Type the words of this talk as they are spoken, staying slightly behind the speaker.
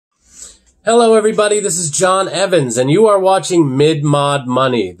Hello everybody, this is John Evans and you are watching Mid-Mod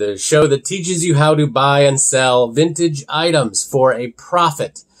Money, the show that teaches you how to buy and sell vintage items for a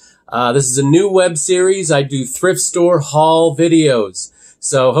profit. This is a new web series. I do thrift store haul videos.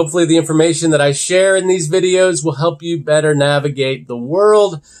 So hopefully the information that I share in these videos will help you better navigate the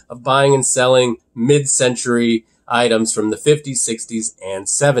world of buying and selling mid-century items from the 50s, 60s, and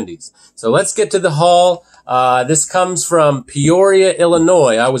 70s. So let's get to the haul. This comes from Peoria,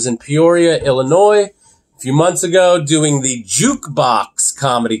 Illinois. I was in Peoria, Illinois a few months ago doing the Jukebox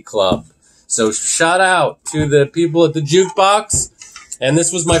Comedy Club. So shout out to the people at the Jukebox. And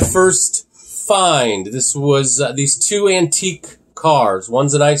this was my first find. This was these two antique cars.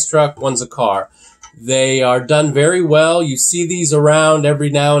 One's an ice truck, one's a car. They are done very well. You see these around every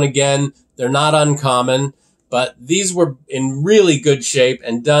now and again. They're not uncommon. But these were in really good shape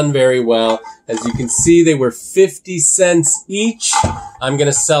and done very well. As you can see, they were 50 cents each. I'm going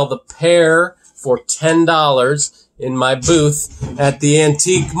to sell the pair for $10 in my booth at the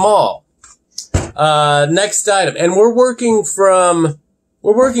antique mall. Next item. And we're working from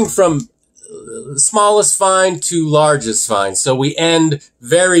smallest find to largest find. So we end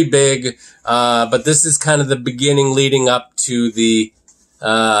very big. But this is kind of the beginning leading up to the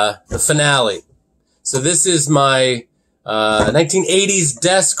finale. So this is my 1980s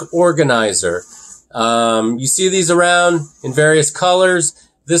desk organizer. You see these around in various colors.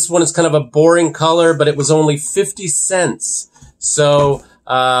 This one is kind of a boring color, but it was only 50 cents. So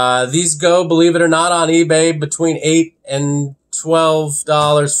these go, believe it or not, on eBay between $8 and $12,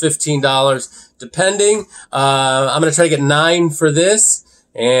 $15, depending. I'm going to try to get 9 for this.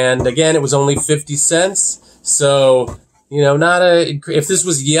 And again, it was only 50 cents. So you know, if this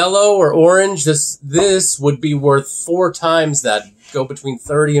was yellow or orange, this would be worth 4 times that, go between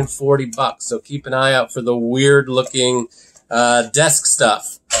 30 and 40 bucks. So keep an eye out for the weird looking, desk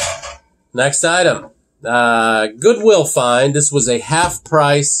stuff. Next item, Goodwill find. This was a half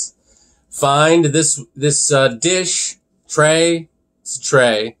price find. This dish tray, it's a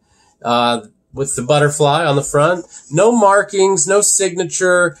tray, with the butterfly on the front. No markings, no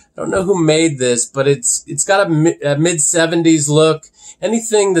signature. I don't know who made this, but it's got a mid-70s look.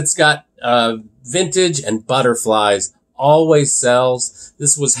 Anything that's got vintage and butterflies always sells.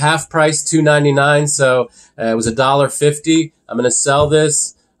 This was half price, $2.99, so it was $1.50. I'm going to sell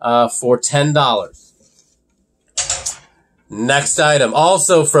this for $10. Next item,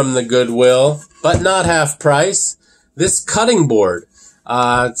 also from the Goodwill, but not half price. This cutting board.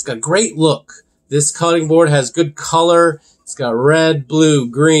 It's got a great look. This cutting board has good color. It's got red, blue,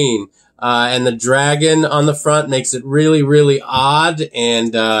 green, and the dragon on the front makes it really, really odd.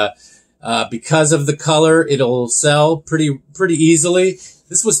 And because of the color, it'll sell pretty easily.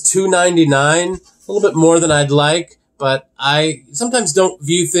 This was $2.99, a little bit more than I'd like, but I sometimes don't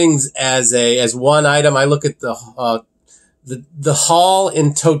view things as one item. I look at the haul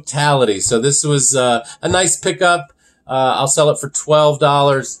in totality. So this was a nice pickup. I'll sell it for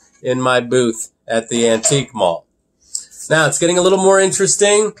 $12 in my booth at the antique mall. Now it's getting a little more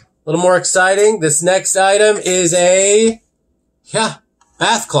interesting, a little more exciting. This next item is a,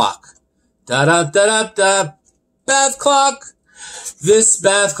 bath clock. Da-da-da-da-da, bath clock. This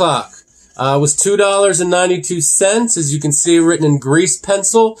bath clock was $2.92, as you can see written in grease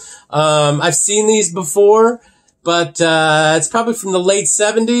pencil. I've seen these before, but it's probably from the late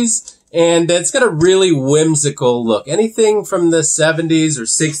 70s. And it's got a really whimsical look. Anything from the 70s or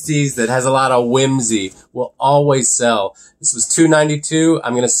 60s that has a lot of whimsy will always sell. This was $2.92.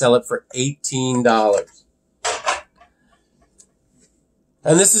 I'm going to sell it for $18.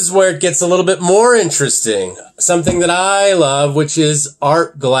 And this is where it gets a little bit more interesting. Something that I love, which is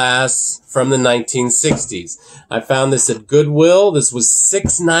art glass from the 1960s. I found this at Goodwill. This was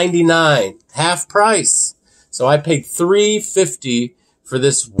 $6.99, half price. So I paid $3.50 for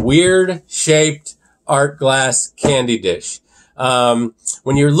this weird shaped art glass candy dish.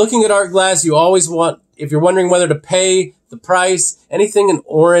 When you're looking at art glass, you always want, if you're wondering whether to pay the price, anything in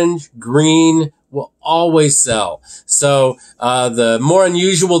orange, green will always sell. So the more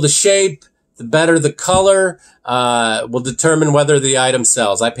unusual the shape, the better the color, will determine whether the item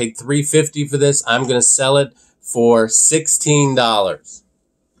sells. I paid $3.50 for this. I'm going to sell it for $16.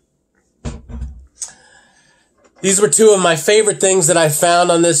 These were two of my favorite things that I found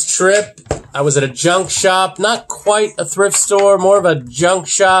on this trip. I was at a junk shop, not quite a thrift store, more of a junk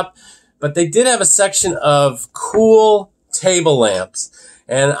shop, but they did have a section of cool table lamps.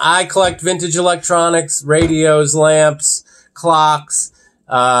 And I collect vintage electronics, radios, lamps, clocks.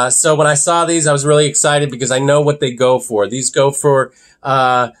 So when I saw these, I was really excited because I know what they go for. These go for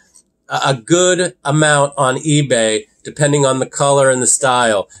a good amount on eBay. depending on the color and the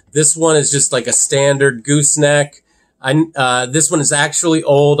style. This one is just like a standard gooseneck. This one is actually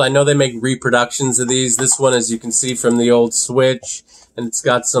old. I know they make reproductions of these. This one, as you can see from the old switch, and it's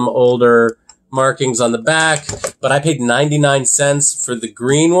got some older markings on the back, but I paid 99 cents for the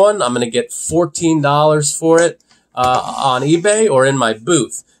green one. I'm going to get $14 for it on eBay or in my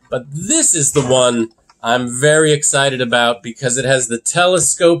booth. But this is the one I'm very excited about because it has the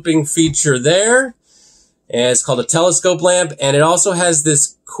telescoping feature there. And it's called a telescope lamp, and it also has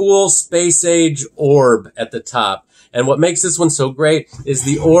this cool space age orb at the top. And what makes this one so great is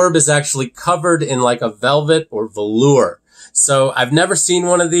the orb is actually covered in like a velvet or velour. So I've never seen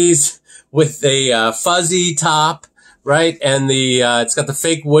one of these with a fuzzy top, right? And it's got the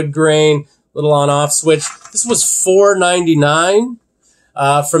fake wood grain, little on-off switch. This was $4.99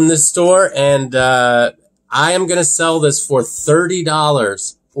 from this store, and I am going to sell this for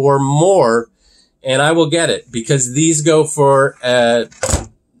 $30 or more, and I will get it because these go for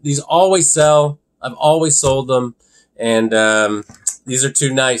these always sell. I've always sold them, and these are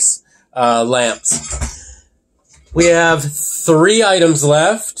two nice lamps. We have 3 items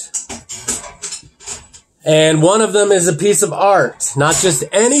left. And one of them is a piece of art, not just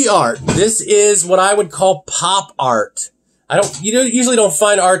any art. This is what I would call pop art. You usually don't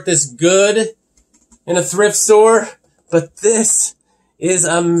find art this good in a thrift store, but this is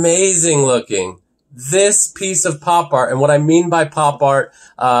amazing looking. This piece of pop art, and what I mean by pop art,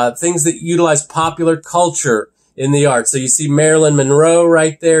 things that utilize popular culture in the art. So you see Marilyn Monroe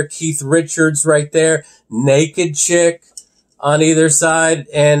right there, Keith Richards right there, naked chick on either side,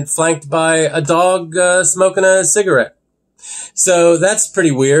 and flanked by a dog smoking a cigarette. So that's pretty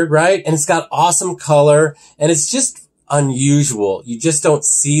weird, right? And it's got awesome color, and it's just unusual. You just don't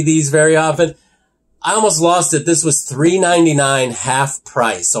see these very often. I almost lost it. This was $3.99 half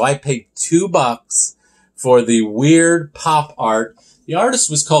price. So I paid $2 for the weird pop art. The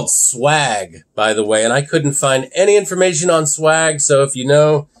artist was called Swag, by the way, and I couldn't find any information on Swag. So if you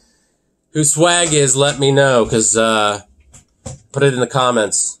know who Swag is, let me know, because put it in the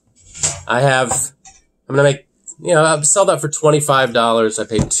comments. I'm going to make, I'll sell that for $25. I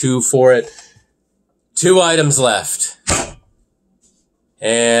paid $2 for it. 2 items left.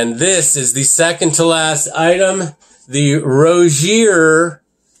 And this is the second to last item, the Rozier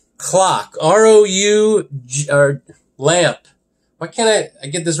clock. R-O-U, or lamp. Why can't I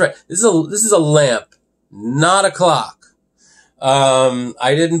get this right? This is a lamp, not a clock.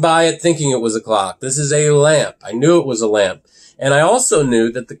 I didn't buy it thinking it was a clock. This is a lamp. I knew it was a lamp. And I also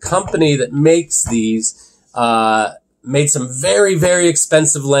knew that the company that makes these made some very, very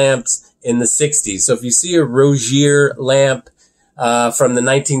expensive lamps in the 60s. So if you see a Rozier lamp from the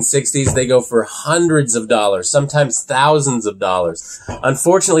 1960s, they go for hundreds of dollars, sometimes thousands of dollars.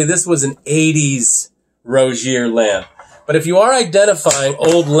 Unfortunately, this was an 80s Rozier lamp. But if you are identifying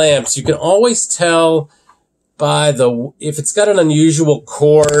old lamps, you can always tell by if it's got an unusual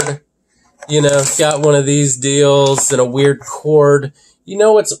cord. It's got one of these deals and a weird cord.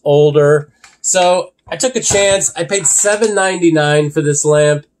 It's older. So I took a chance. I paid $7.99 for this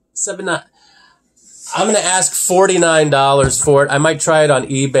lamp. I'm going to ask $49 for it. I might try it on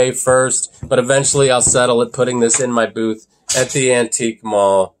eBay first, but eventually I'll settle it putting this in my booth at the antique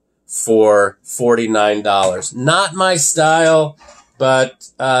mall for $49. Not my style,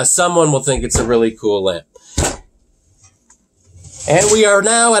 but someone will think it's a really cool lamp. And we are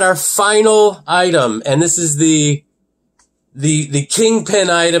now at our final item, and this is the kingpin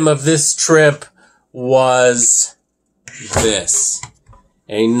item of this trip was this.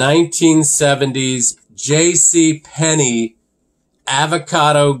 A 1970s J.C. Penney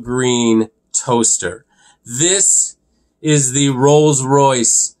avocado green toaster. This is the Rolls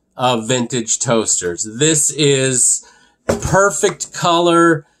Royce of vintage toasters. This is perfect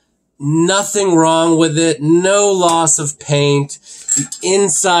color. Nothing wrong with it. No loss of paint. The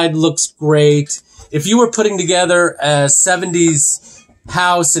inside looks great. If you were putting together a 70s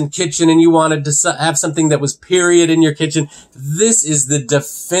house and kitchen and you wanted to have something that was period in your kitchen, this is the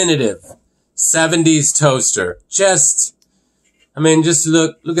definitive 70s toaster. Just look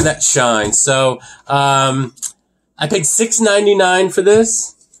at that shine. So, I paid $6.99 for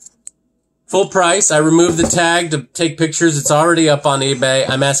this. Full price. I removed the tag to take pictures. It's already up on eBay.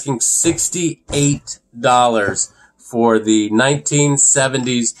 I'm asking $68 for the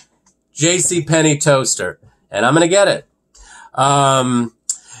 1970s J.C. Penney toaster, and I'm going to get it.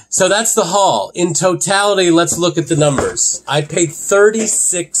 So that's the haul. In totality, let's look at the numbers. I paid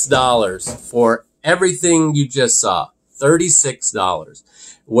 $36 for everything you just saw. $36.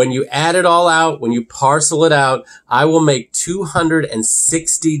 When you add it all out, when you parcel it out, I will make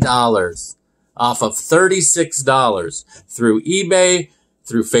 $260 off of $36 through eBay,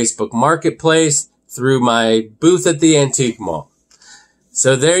 through Facebook Marketplace, through my booth at the Antique Mall.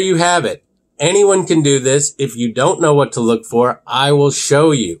 So there you have it. Anyone can do this. If you don't know what to look for, I will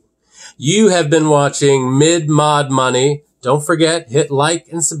show you. You have been watching Mid-Mod Money. Don't forget, hit like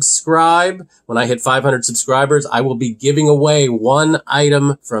and subscribe. When I hit 500 subscribers, I will be giving away one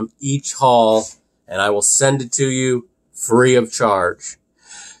item from each haul, and I will send it to you free of charge.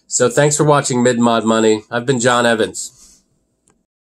 So thanks for watching Mid-Mod Money. I've been John Evans.